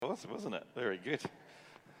awesome, wasn't it? Very good.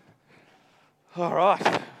 All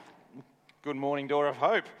right. Good morning, Door of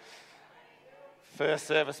Hope. First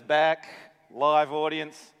service back, live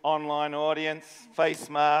audience, online audience, face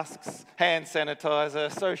masks, hand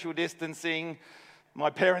sanitizer, social distancing. My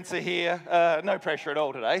parents are here. No pressure at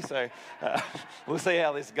all today, so we'll see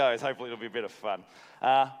how this goes. Hopefully it'll be a bit of fun.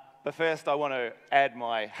 But first, I want to add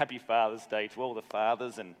my happy Father's Day to all the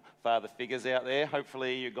fathers and father figures out there.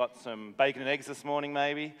 Hopefully you got some bacon and eggs this morning,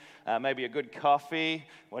 maybe a good coffee,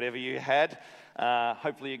 whatever you had.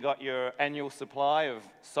 Hopefully you got your annual supply of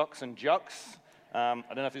socks and jocks. I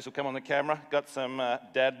don't know if this will come on the camera. Got some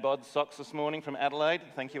Dad Bod socks this morning from Adelaide.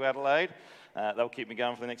 Thank you, Adelaide. They'll keep me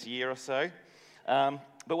going for the next year or so.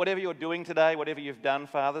 But whatever you're doing today, whatever you've done,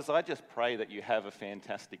 fathers, I just pray that you have a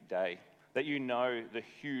fantastic day, that you know the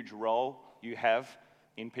huge role you have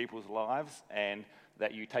in people's lives and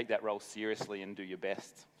that you take that role seriously and do your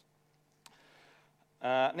best.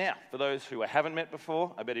 Now, for those who I haven't met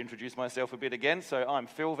before, I better introduce myself a bit again. So I'm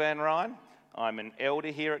Phil Van Ryn. I'm an elder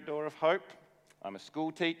here at Door of Hope. I'm a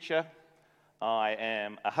school teacher. I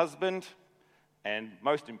am a husband. And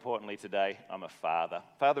most importantly today, I'm a father.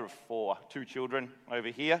 Father of 4, 2 children over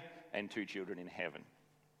here and 2 children in heaven.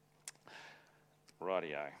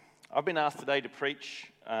 Rightio. I've been asked today to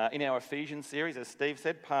preach in our Ephesians series, as Steve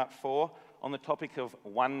said, part 4, on the topic of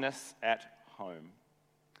oneness at home.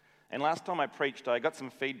 And last time I preached, I got some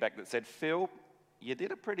feedback that said, Phil, you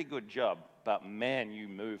did a pretty good job, but man, you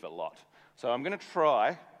move a lot. So I'm going to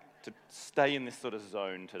try to stay in this sort of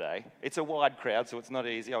zone today. It's a wide crowd, so it's not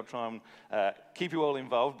easy. I'll try and keep you all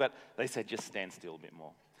involved, but they said just stand still a bit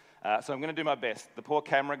more. So I'm going to do my best. The poor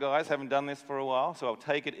camera guys haven't done this for a while, so I'll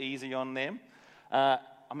take it easy on them.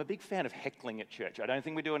 I'm a big fan of heckling at church. I don't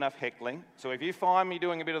think we do enough heckling. So if you find me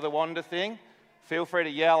doing a bit of the wander thing, feel free to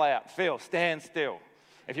yell out, Phil, stand still.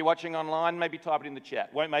 If you're watching online, maybe type it in the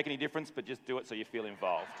chat. Won't make any difference, but just do it so you feel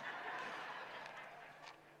involved.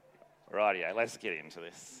 Rightio, let's get into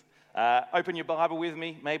this. Open your Bible with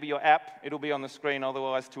me, maybe your app. It'll be on the screen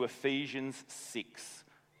otherwise, to Ephesians 6,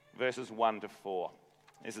 verses 1 to 4.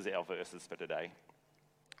 This is our verses for today.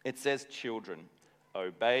 It says, children,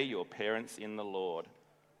 obey your parents in the Lord,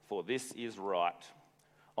 for this is right.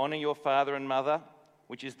 Honor your father and mother,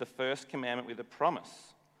 which is the first commandment with a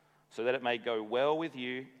promise, so that it may go well with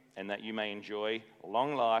you and that you may enjoy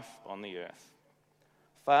long life on the earth.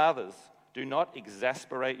 Fathers, do not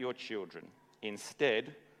exasperate your children.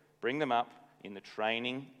 Instead, bring them up in the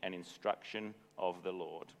training and instruction of the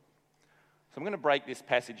Lord. So I'm going to break this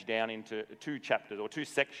passage down into 2 chapters or 2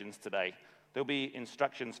 sections today. There'll be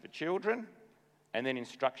instructions for children and then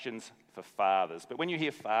instructions for fathers. But when you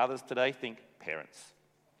hear fathers today, think parents.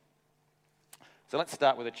 So let's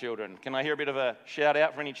start with the children. Can I hear a bit of a shout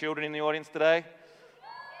out for any children in the audience today?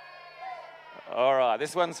 All right,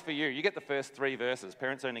 this one's for you. You get the first 3 verses.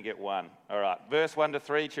 Parents only get 1. All right, verse 1 to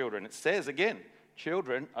 3, children. It says again,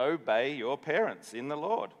 children, obey your parents in the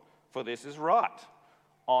Lord, for this is right.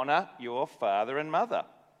 Honor your father and mother,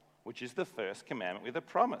 which is the first commandment with a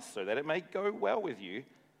promise, so that it may go well with you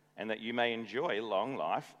and that you may enjoy long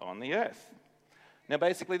life on the earth. Now,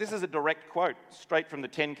 basically, this is a direct quote straight from the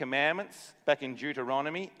 10 Commandments back in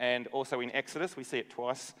Deuteronomy and also in Exodus. We see it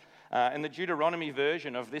twice. And the Deuteronomy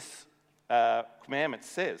version of this commandment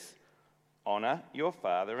says, honor your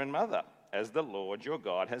father and mother, as the Lord your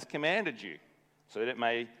God has commanded you, so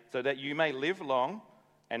that you may live long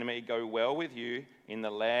and it may go well with you in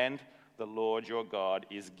the land the Lord your God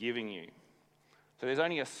is giving you. So there's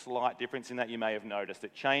only a slight difference in that you may have noticed.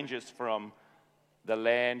 It changes from the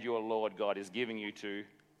land your Lord God is giving you to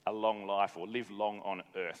a long life or live long on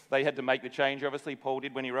earth. They had to make the change, obviously, Paul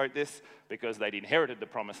did when he wrote this, because they'd inherited the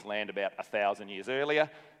promised land about 1,000 years earlier,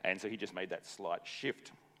 and so he just made that slight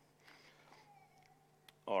shift.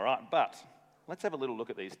 All right, but let's have a little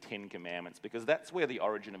look at these 10 commandments, because that's where the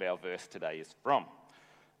origin of our verse today is from.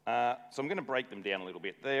 So I'm going to break them down a little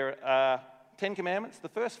bit. There are 10 commandments. The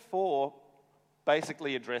first 4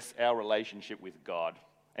 basically address our relationship with God.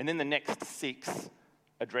 And then the next 6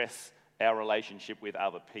 address our relationship with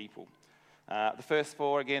other people. The first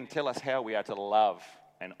 4, again, tell us how we are to love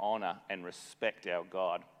and honour and respect our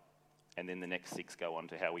God. And then the next 6 go on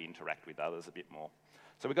to how we interact with others a bit more.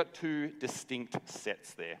 So we've got 2 distinct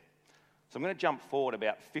sets there. So I'm going to jump forward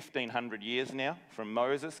about 1,500 years now from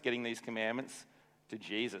Moses getting these commandments to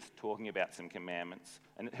Jesus talking about some commandments.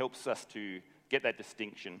 And it helps us to get that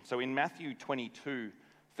distinction. So in Matthew 22,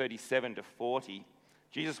 37 to 40,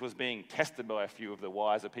 Jesus was being tested by a few of the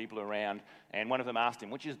wiser people around, and one of them asked him,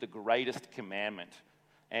 which is the greatest commandment?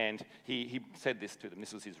 And he said this to them.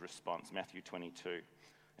 This was his response, Matthew 22.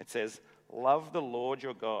 It says, love the Lord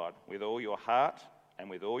your God with all your heart and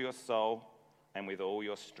with all your soul and with all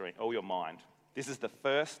your strength, all your mind. This is the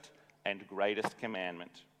first and greatest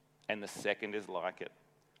commandment, and the second is like it.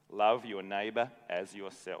 Love your neighbor as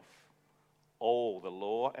yourself. All the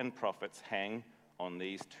law and prophets hang on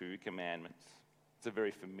these two commandments. It's a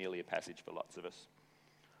very familiar passage for lots of us.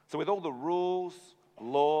 So with all the rules,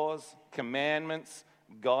 laws, commandments,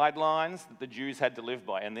 guidelines that the Jews had to live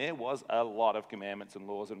by, and there was a lot of commandments and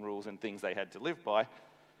laws and rules and things they had to live by,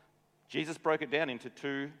 Jesus broke it down into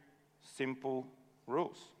two simple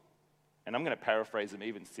rules. And I'm going to paraphrase them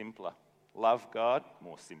even simpler. Love God,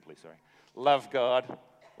 more simply, sorry. Love God,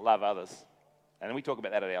 love others. And then we talk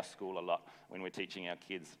about that at our school a lot when we're teaching our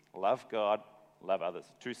kids. Love God, love others.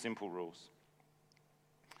 Two simple rules.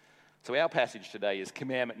 So our passage today is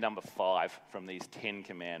commandment number 5 from these 10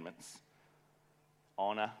 commandments.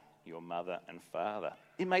 Honor your mother and father.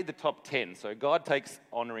 It made the top 10, so God takes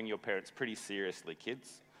honoring your parents pretty seriously, kids.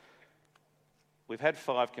 We've had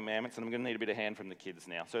 5 commandments, and I'm going to need a bit of hand from the kids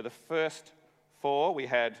now. So the first 4 we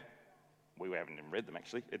haven't even read them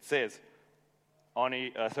actually. It says,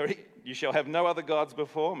 you shall have no other gods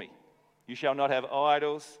before me. You shall not have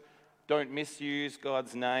idols. Don't misuse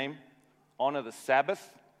God's name. Honor the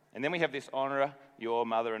Sabbath. And then we have this honor your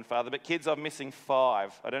mother and father. But kids, I'm missing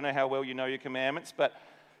 5. I don't know how well you know your commandments, but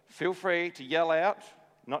feel free to yell out,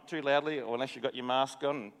 not too loudly, or unless you've got your mask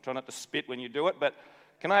on, and try not to spit when you do it. But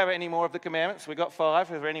can I have any more of the commandments? We've got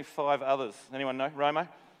 5. Are there any 5 others? Anyone know? Romo?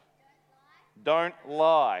 Don't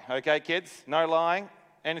lie. Okay, kids? No lying.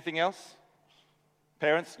 Anything else?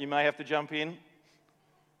 Parents, you may have to jump in.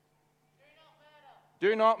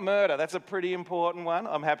 Do not murder. That's a pretty important one.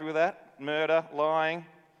 I'm happy with that. Murder, lying.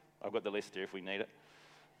 I've got the list here if we need it.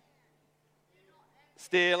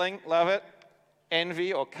 Stealing, love it.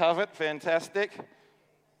 Envy or covet, fantastic.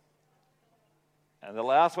 And the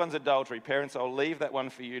last one's adultery. Parents, I'll leave that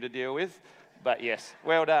one for you to deal with. But yes,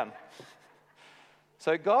 well done.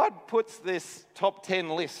 So God puts this top 10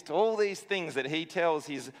 list, all these things that he tells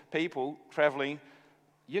his people traveling,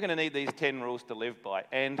 you're going to need these 10 rules to live by.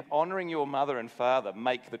 And honoring your mother and father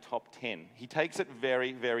make the top 10. He takes it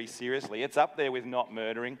very, very seriously. It's up there with not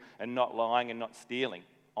murdering and not lying and not stealing.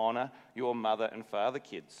 Honor your mother and father,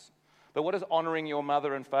 kids. But what does honoring your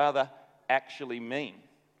mother and father actually mean?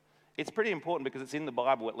 It's pretty important because it's in the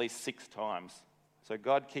Bible at least 6 times. So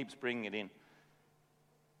God keeps bringing it in.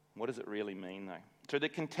 What does it really mean, though? So the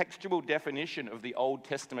contextual definition of the Old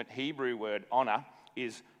Testament Hebrew word honor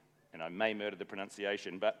is, and I may murder the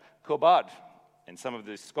pronunciation, but kobad. And some of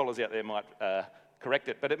the scholars out there might correct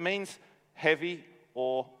it, but it means heavy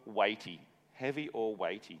or weighty. Heavy or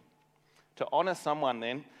weighty. To honor someone,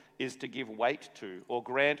 then, is to give weight to or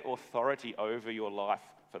grant authority over your life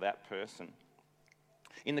for that person.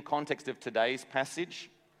 In the context of today's passage,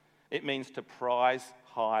 it means to prize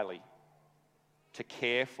highly, to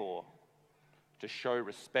care for, to show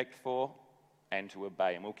respect for, and to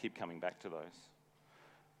obey. And we'll keep coming back to those.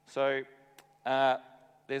 So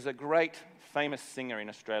there's a great famous singer in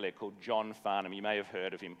Australia called John Farnham. You may have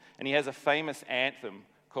heard of him. And he has a famous anthem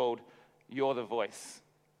called You're the Voice.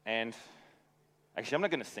 And actually, I'm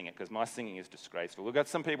not going to sing it because my singing is disgraceful. We've got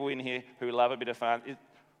some people in here who love a bit of fun.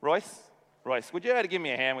 Royce, would you be able to give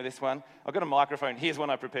me a hand with this one? I've got a microphone. Here's one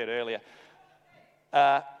I prepared earlier.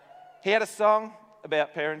 He had a song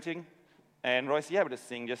about parenting. And Royce, are you able to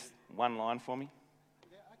sing just one line for me?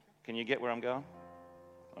 Yeah, okay. Can you get where I'm going?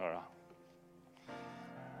 All right.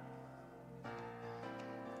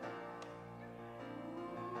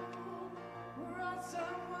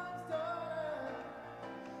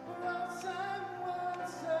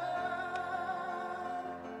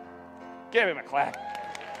 Give him a clap.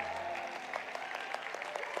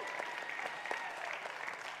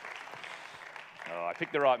 Oh, I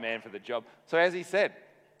picked the right man for the job. So as he said,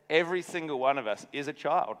 every single one of us is a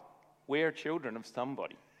child. We're children of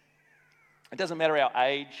somebody. It doesn't matter our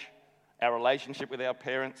age, our relationship with our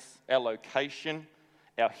parents, our location,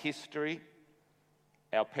 our history.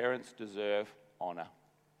 Our parents deserve honour.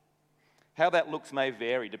 How that looks may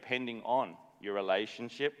vary depending on your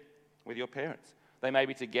relationship with your parents. They may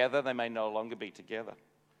be together, they may no longer be together.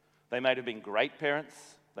 They may have been great parents,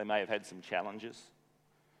 they may have had some challenges.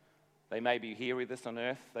 They may be here with us on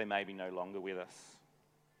earth, they may be no longer with us.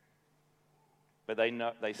 But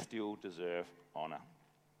they still deserve honour.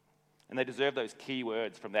 And they deserve those key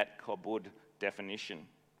words from that kabod definition.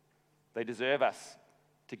 They deserve us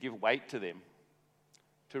to give weight to them,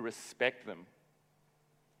 to respect them,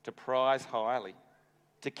 to prize highly,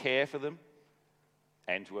 to care for them,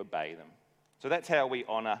 and to obey them. So that's how we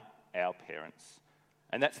honour our parents.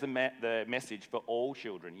 And that's the message for all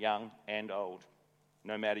children, young and old,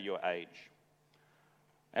 no matter your age.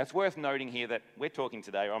 And it's worth noting here that we're talking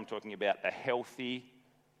today, or I'm talking about a healthy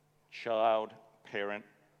child, parent,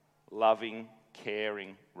 loving,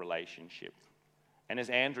 caring relationship. And as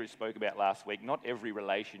Andrew spoke about last week, not every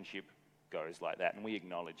relationship goes like that, and we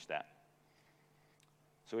acknowledge that.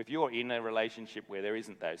 So if you're in a relationship where there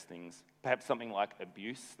isn't those things, perhaps something like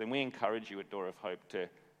abuse, then we encourage you at Door of Hope to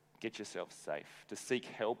get yourself safe, to seek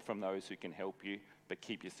help from those who can help you, but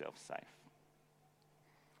keep yourself safe.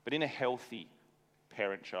 But in a healthy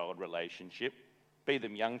parent-child relationship, be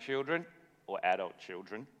them young children or adult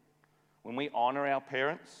children, when we honour our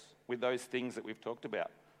parents with those things that we've talked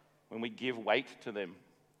about, when we give weight to them,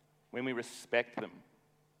 when we respect them,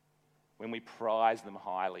 when we prize them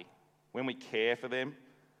highly, when we care for them,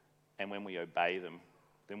 and when we obey them,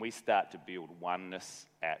 then we start to build oneness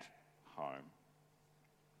at home.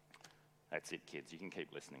 That's it, kids. You can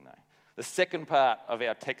keep listening though. The second part of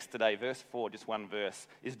our text today, verse 4, just one verse,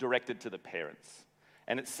 is directed to the parents.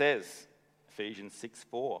 And it says, Ephesians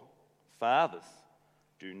 6:4, "Fathers,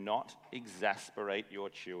 do not exasperate your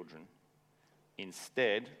children.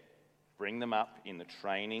 Instead, bring them up in the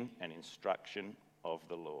training and instruction of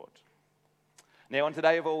the Lord." Now, on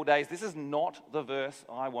today of all days, this is not the verse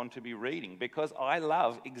I want to be reading because I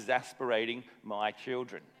love exasperating my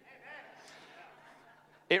children.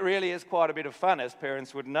 It really is quite a bit of fun, as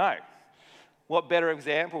parents would know. What better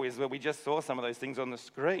example is where we just saw some of those things on the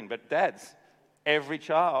screen. But dads, every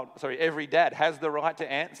dad has the right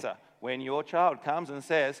to answer. When your child comes and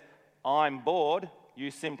says, "I'm bored,"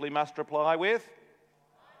 you simply must reply with,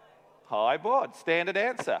 "Hi, bored." Standard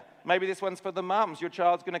answer. Maybe this one's for the mums. Your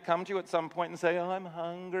child's going to come to you at some point and say, "I'm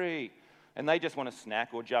hungry." And they just want a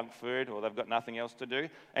snack or junk food, or they've got nothing else to do.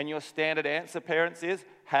 And your standard answer, parents, is,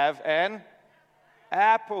 "Have an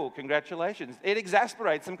apple." Congratulations. It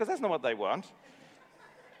exasperates them because that's not what they want.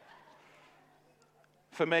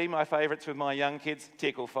 For me, my favourites with my young kids,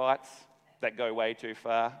 tickle fights. That go way too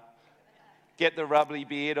far. Get the rubbly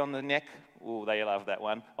beard on the neck. Ooh, they love that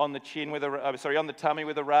one. On the on the tummy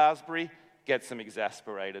with a raspberry. Gets them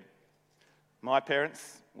exasperated. My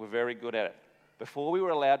parents were very good at it. Before we were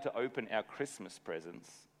allowed to open our Christmas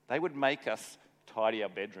presents, they would make us tidy our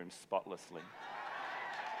bedrooms spotlessly.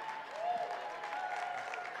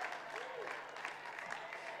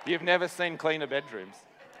 You've never seen cleaner bedrooms.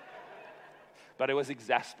 But it was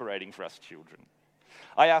exasperating for us children.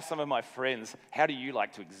 I asked some of my friends, "How do you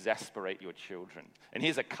like to exasperate your children?" And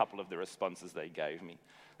here's a couple of the responses they gave me.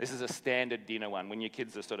 This is a standard dinner one, when your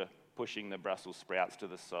kids are sort of pushing the Brussels sprouts to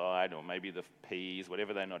the side, or maybe the peas,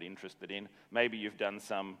 whatever they're not interested in. Maybe you've done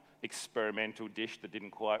some experimental dish that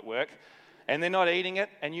didn't quite work, and they're not eating it,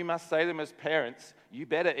 and you must say to them as parents, "You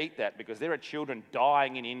better eat that, because there are children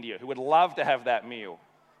dying in India who would love to have that meal."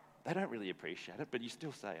 They don't really appreciate it, but you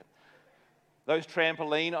still say it. Those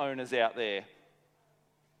trampoline owners out there,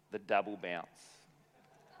 the double bounce.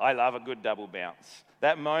 I love a good double bounce.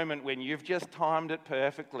 That moment when you've just timed it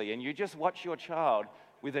perfectly and you just watch your child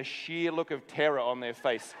with a sheer look of terror on their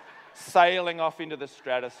face, sailing off into the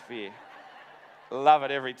stratosphere. Love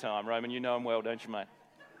it every time. Roman, you know him well, don't you, mate?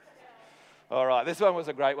 All right, this one was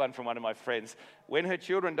a great one from one of my friends. When her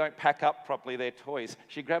children don't pack up properly their toys,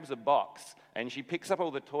 she grabs a box and she picks up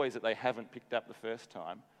all the toys that they haven't picked up the first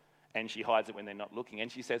time, and she hides it when they're not looking.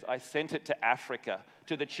 And she says, "I sent it to Africa,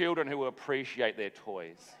 to the children who appreciate their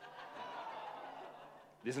toys."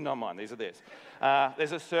 This is not mine, these are theirs.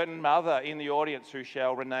 There's a certain mother in the audience who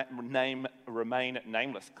shall remain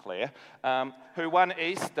nameless, Claire, who one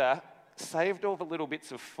Easter saved all the little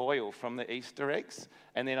bits of foil from the Easter eggs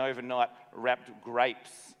and then overnight wrapped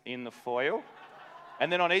grapes in the foil.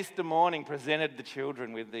 And then on Easter morning presented the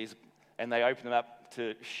children with these, and they opened them up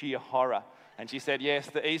to sheer horror. And she said, "Yes,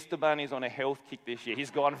 the Easter Bunny's on a health kick this year.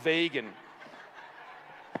 He's gone vegan."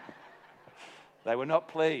 They were not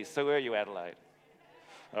pleased. So were you, Adelaide?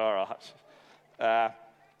 All right.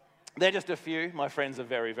 They're just a few. My friends are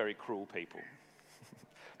very, very cruel people.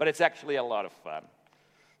 But it's actually a lot of fun.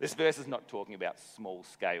 This verse is not talking about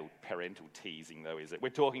small-scale parental teasing, though, is it? We're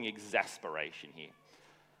talking exasperation here.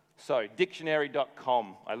 So,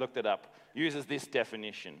 dictionary.com, I looked it up, uses this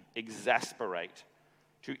definition: exasperate,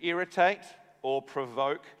 to irritate or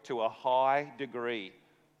provoke to a high degree,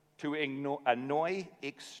 to annoy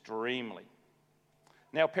extremely.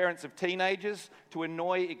 Now, parents of teenagers, to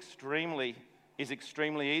annoy extremely is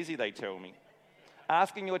extremely easy, they tell me.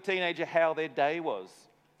 Asking your teenager how their day was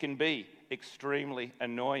can be extremely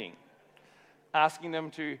annoying. Asking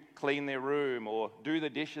them to clean their room or do the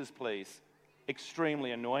dishes, please,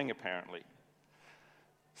 extremely annoying, apparently.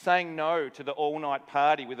 Saying no to the all-night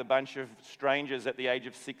party with a bunch of strangers at the age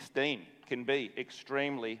of 16 can be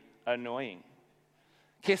extremely annoying.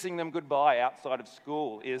 Kissing them goodbye outside of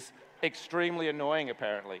school is extremely annoying,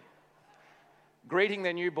 apparently. Greeting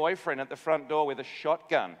their new boyfriend at the front door with a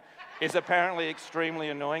shotgun is apparently extremely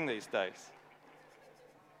annoying these days.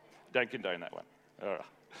 Don't condone that one. All right.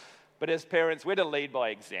 But as parents, we're to lead by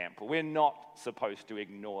example. We're not supposed to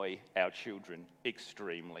ignore our children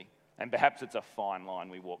extremely. And perhaps it's a fine line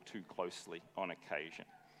we walk too closely on occasion.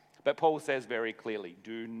 But Paul says very clearly,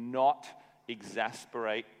 do not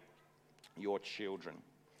exasperate your children.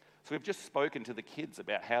 So we've just spoken to the kids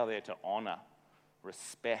about how they're to honour,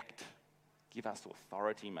 respect, give us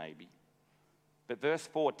authority maybe. But verse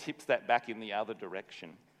 4 tips that back in the other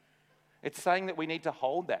direction. It's saying that we need to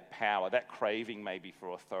hold that power, that craving maybe for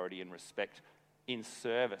authority and respect in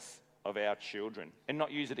service of our children and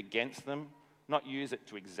not use it against them, not use it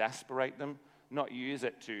to exasperate them, not use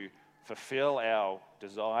it to fulfill our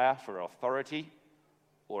desire for authority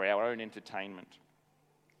or our own entertainment.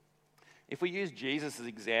 If we use Jesus as an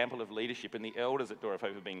example of leadership, and the elders at Door of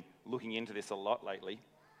Hope have been looking into this a lot lately,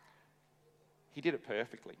 he did it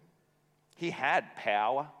perfectly. He had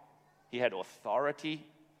power, he had authority,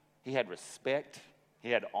 he had respect, he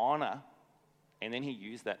had honour, and then he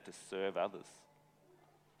used that to serve others.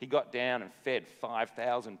 He got down and fed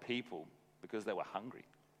 5,000 people because they were hungry.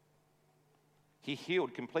 He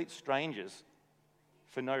healed complete strangers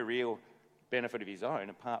for no real benefit of his own,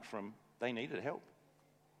 apart from they needed help.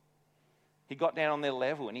 He got down on their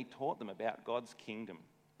level and he taught them about God's kingdom,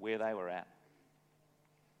 where they were at.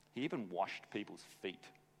 He even washed people's feet.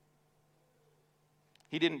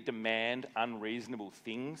 He didn't demand unreasonable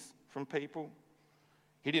things from people.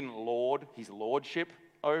 He didn't lord his lordship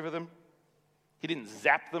over them. He didn't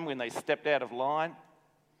zap them when they stepped out of line.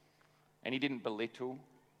 And he didn't belittle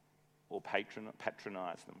or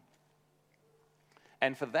patronize them.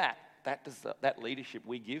 And for that leadership,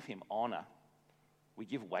 we give him honor. We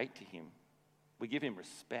give weight to him. We give him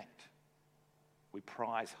respect. We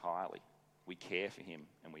prize highly. We care for him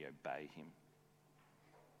and we obey him.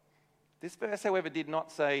 This verse, however, did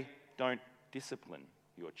not say, don't discipline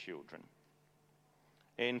your children.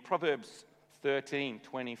 In Proverbs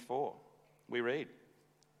 13:24, we read,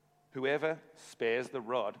 whoever spares the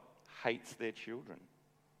rod hates their children.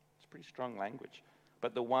 It's pretty strong language.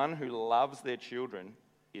 But the one who loves their children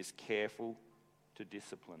is careful to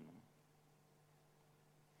discipline them.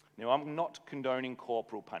 Now, I'm not condoning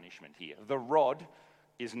corporal punishment here. The rod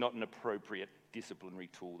is not an appropriate disciplinary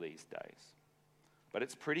tool these days. But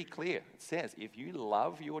it's pretty clear. It says, if you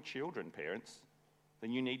love your children, parents,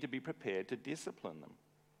 then you need to be prepared to discipline them.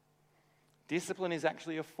 Discipline is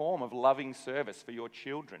actually a form of loving service for your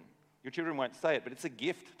children. Your children won't say it, but it's a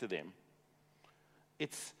gift to them.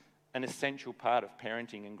 It's an essential part of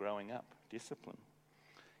parenting and growing up, discipline.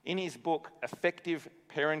 In his book, Effective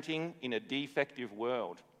Parenting in a Defective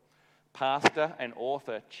World, pastor and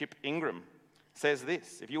author Chip Ingram says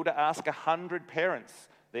this: if you were to ask 100 parents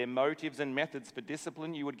their motives and methods for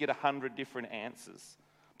discipline, you would get 100 different answers.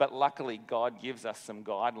 But luckily, God gives us some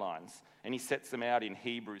guidelines, and he sets them out in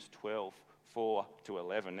Hebrews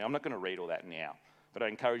 12:4-11. Now, I'm not going to read all that now, but I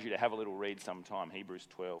encourage you to have a little read sometime, Hebrews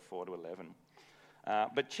 12:4-11.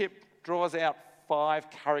 But Chip draws out 5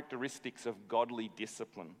 characteristics of godly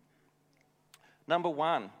discipline. Number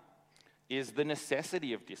 1 is the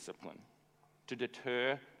necessity of discipline to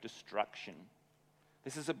deter destruction.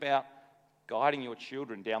 This is about guiding your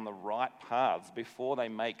children down the right paths before they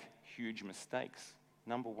make huge mistakes.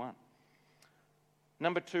 Number 1.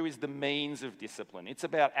 Number 2 is the means of discipline. It's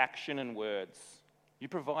about action and words. You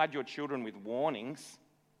provide your children with warnings,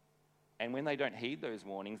 and when they don't heed those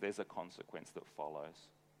warnings, there's a consequence that follows.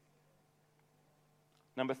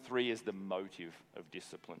 Number 3 is the motive of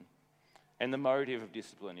discipline. And the motive of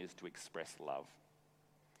discipline is to express love.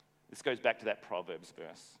 This goes back to that Proverbs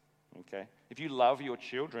verse. Okay? If you love your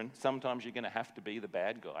children, sometimes you're going to have to be the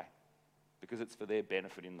bad guy because it's for their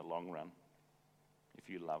benefit in the long run if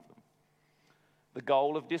you love them. The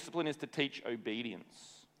goal of discipline is to teach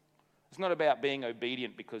obedience. It's not about being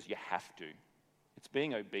obedient because you have to. It's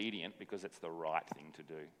being obedient because it's the right thing to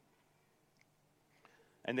do.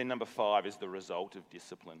 And then number 5 is the result of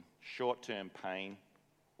discipline. Short-term pain,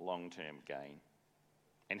 long-term gain.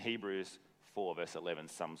 And Hebrews 4 verse 11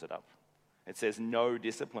 sums it up. It says, no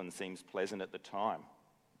discipline seems pleasant at the time,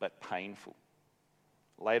 but painful.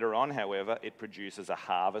 Later on, however, it produces a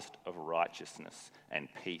harvest of righteousness and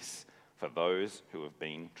peace for those who have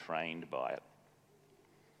been trained by it.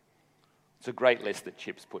 It's a great list that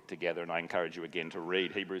Chip's put together, and I encourage you again to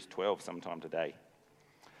read Hebrews 12 sometime today.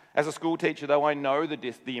 As a school teacher, though, I know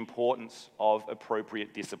the importance of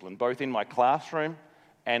appropriate discipline, both in my classroom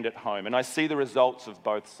and at home. And I see the results of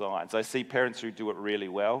both sides. I see parents who do it really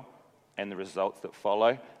well, and the results that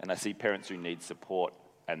follow, and I see parents who need support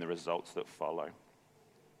and the results that follow.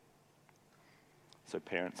 So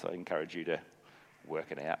parents, I encourage you to work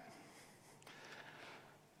it out.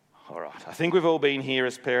 All right, I think we've all been here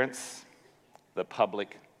as parents, the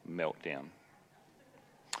public meltdown.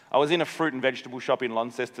 I was in a fruit and vegetable shop in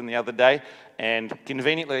Launceston the other day, and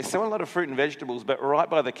conveniently they sell a lot of fruit and vegetables, but right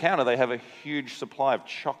by the counter they have a huge supply of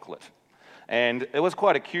chocolate. And there was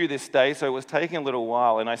quite a queue this day, so it was taking a little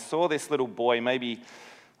while, and I saw this little boy, maybe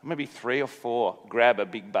 3 or 4, grab a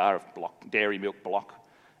big bar of dairy milk block,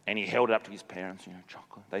 and he held it up to his parents,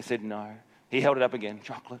 chocolate. They said no. He held it up again,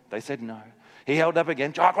 chocolate. They said no. He held it up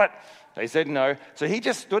again, chocolate. They said no. So he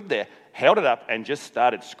just stood there, held it up, and just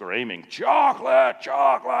started screaming, chocolate,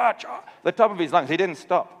 chocolate, chocolate. The top of his lungs. He didn't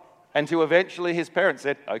stop until eventually his parents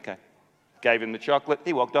said, okay. Gave him the chocolate.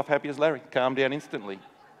 He walked off happy as Larry, calmed down instantly.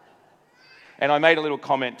 And I made a little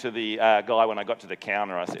comment to the guy when I got to the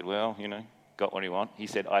counter. I said, well, got what you want. He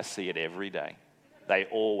said, I see it every day. They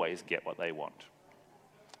always get what they want.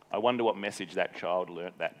 I wonder what message that child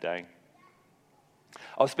learnt that day.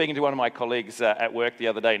 I was speaking to one of my colleagues at work the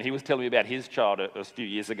other day, and he was telling me about his child a few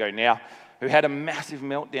years ago now, who had a massive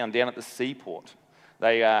meltdown down at the seaport.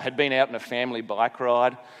 They had been out on a family bike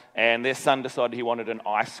ride, and their son decided he wanted an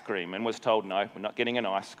ice cream and was told, no, we're not getting an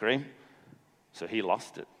ice cream. So he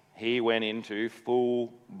lost it. He went into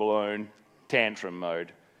full-blown tantrum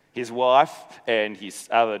mode. His wife and his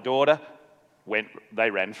other daughter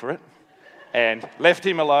they ran for it and left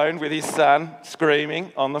him alone with his son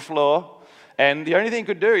screaming on the floor. And the only thing he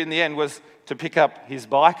could do in the end was to pick up his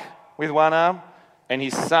bike with one arm and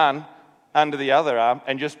his son under the other arm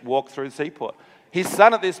and just walk through the seaport. His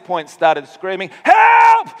son at this point started screaming,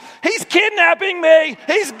 help! He's kidnapping me!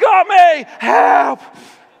 He's got me! Help!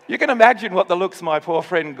 You can imagine what the looks my poor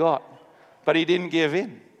friend got, but he didn't give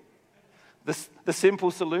in. The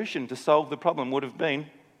simple solution to solve the problem would have been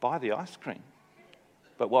buy the ice cream.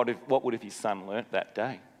 But what would if his son learnt that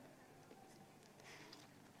day?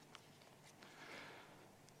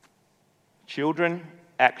 Children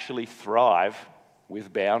actually thrive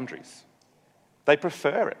with boundaries. They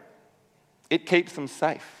prefer it. It keeps them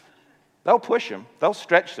safe. They'll push them, they'll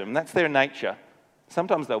stretch them, that's their nature.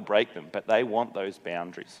 Sometimes they'll break them, but they want those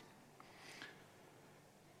boundaries.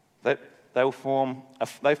 They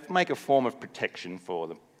make a form of protection for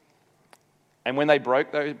them. And when they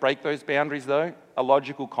break those boundaries, though, a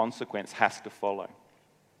logical consequence has to follow.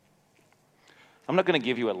 I'm not going to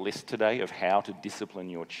give you a list today of how to discipline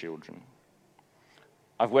your children.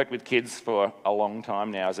 I've worked with kids for a long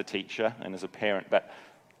time now as a teacher and as a parent, but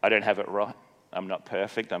I don't have it right. I'm not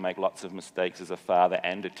perfect. I make lots of mistakes as a father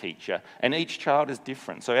and a teacher, and each child is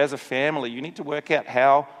different. So as a family, you need to work out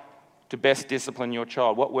how to best discipline your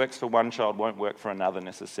child. What works for one child won't work for another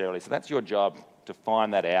necessarily. So that's your job, to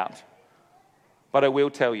find that out. But I will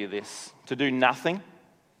tell you this, to do nothing,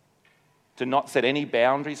 to not set any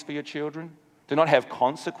boundaries for your children, to not have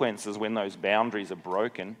consequences when those boundaries are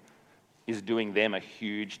broken, is doing them a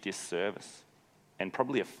huge disservice and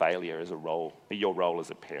probably a failure as your role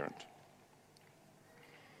as a parent.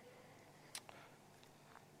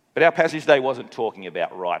 But our passage today wasn't talking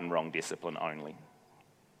about right and wrong discipline only.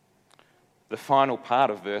 The final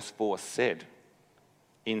part of verse 4 said,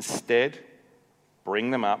 instead,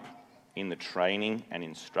 bring them up in the training and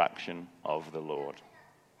instruction of the Lord.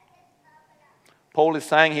 Paul is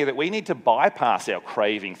saying here that we need to bypass our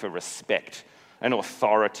craving for respect and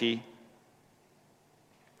authority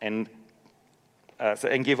and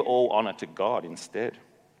give all honour to God instead.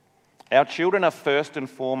 Our children are first and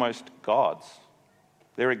foremost God's.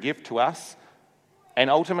 They're a gift to us, and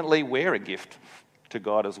ultimately we're a gift to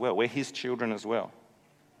God as well. We're His children as well.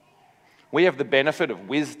 We have the benefit of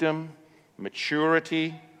wisdom,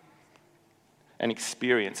 maturity, and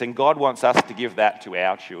experience, and God wants us to give that to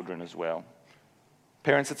our children as well.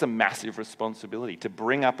 Parents, it's a massive responsibility to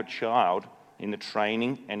bring up a child in the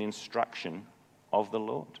training and instruction of the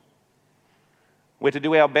Lord. We're to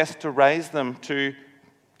do our best to raise them to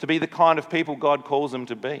be the kind of people God calls them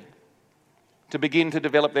to be, to begin to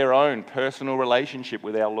develop their own personal relationship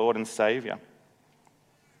with our Lord and Saviour.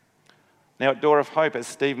 Now, at Door of Hope, as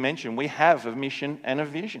Steve mentioned, we have a mission and a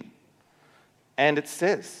vision. And it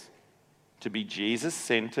says to be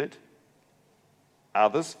Jesus-centered,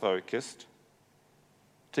 others-focused,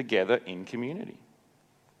 together in community.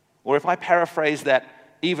 Or if I paraphrase that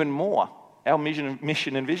even more, our mission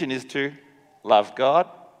and vision is to love God,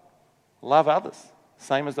 love others,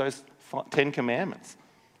 same as those 10 commandments.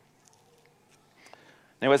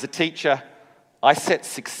 Now, as a teacher, I set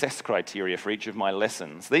success criteria for each of my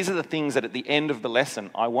lessons. These are the things that at the end of the lesson,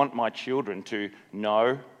 I want my children to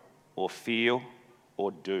know or feel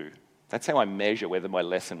or do. That's how I measure whether my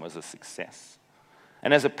lesson was a success.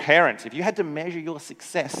 And as a parent, if you had to measure your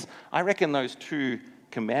success, I reckon those 2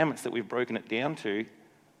 commandments that we've broken it down to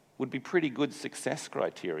would be pretty good success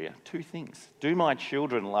criteria. 2 things. Do my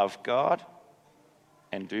children love God?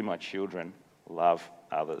 And do my children love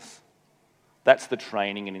others? That's the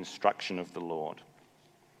training and instruction of the Lord.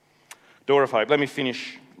 Door of Hope, let me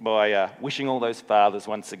finish by wishing all those fathers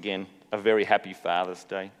once again a very happy Father's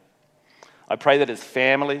Day. I pray that as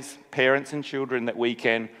families, parents and children, that we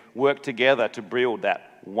can work together to build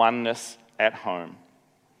that oneness at home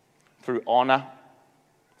through honour,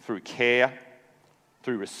 through care,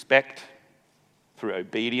 through respect, through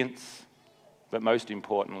obedience, but most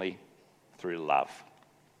importantly, through love.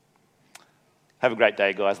 Have a great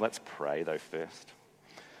day, guys. Let's pray, though, first.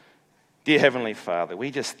 Dear Heavenly Father,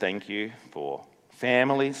 we just thank you for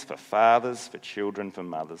families, for fathers, for children, for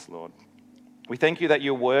mothers, Lord. We thank you that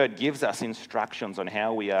your word gives us instructions on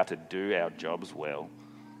how we are to do our jobs well.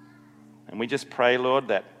 And we just pray, Lord,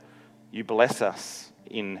 that you bless us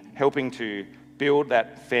in helping to build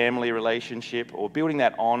that family relationship or building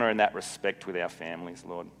that honour and that respect with our families,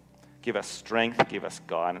 Lord. Give us strength, give us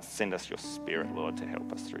guidance, send us your Spirit, Lord, to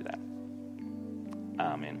help us through that.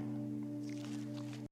 Amen.